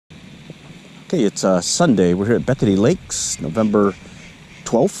Okay, it's Sunday. We're here at Bethany Lakes, November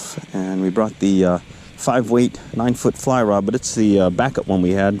 12th, and we brought the 5'wt", 9'foot fly rod, but it's the backup one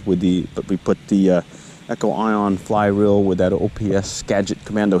we had with but we put the Echo Ion fly reel with that OPST Skagit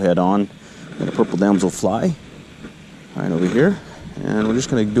Commando Head on, and a purple damsel fly right over here, and we're just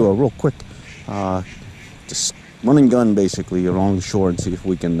going to do a real quick, just run and gun basically along the shore and see if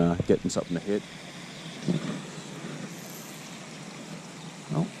we can get something to hit.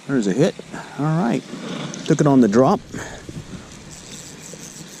 Oh, there's a hit. All right. Took it on the drop.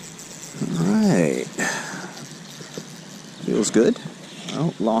 All right. Feels good.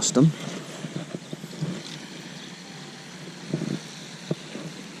 Oh, lost him.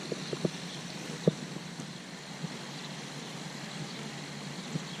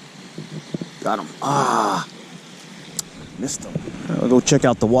 Got him. Ah. Missed him. I'll go check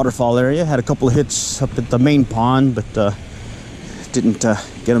out the waterfall area. Had a couple of hits up at the main pond, but didn't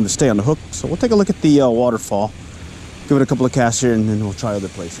get him to stay on the hook. So we'll take a look at the waterfall. Give it a couple of casts here, and then we'll try other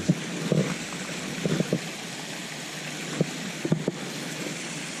places.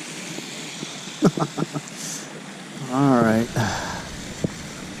 All right.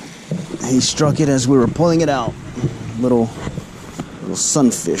 He struck it as we were pulling it out. Little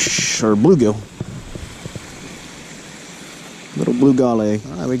sunfish or bluegill. Little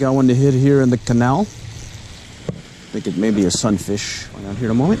bluegill. All right, we got one to hit here in the canal. I think it may be a sunfish. Down here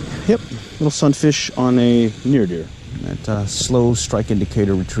in a moment. Yep, little sunfish on a near deer. That slow strike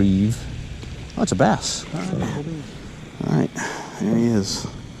indicator retrieve. Oh, it's a bass. All right, there he is.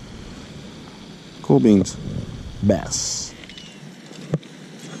 Cool beans. Bass.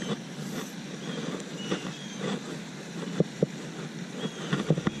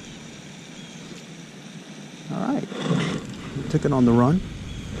 All right. He took it on the run.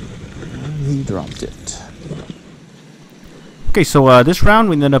 And he dropped it. Okay, so this round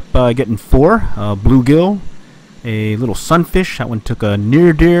we ended up getting 4 bluegill, a little sunfish. That one took a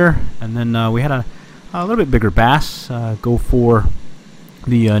near deer, and then we had a little bit bigger bass go for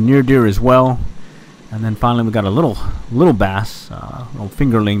the near deer as well. And then finally we got a little bass, little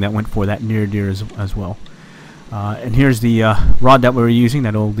fingerling that went for that near deer as well. And here's the rod that we were using,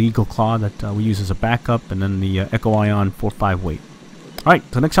 that old eagle claw that we use as a backup, and then the Echo Ion 4 5 weight. All right,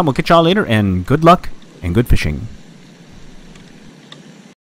 so next time we'll catch y'all later, and good luck and good fishing.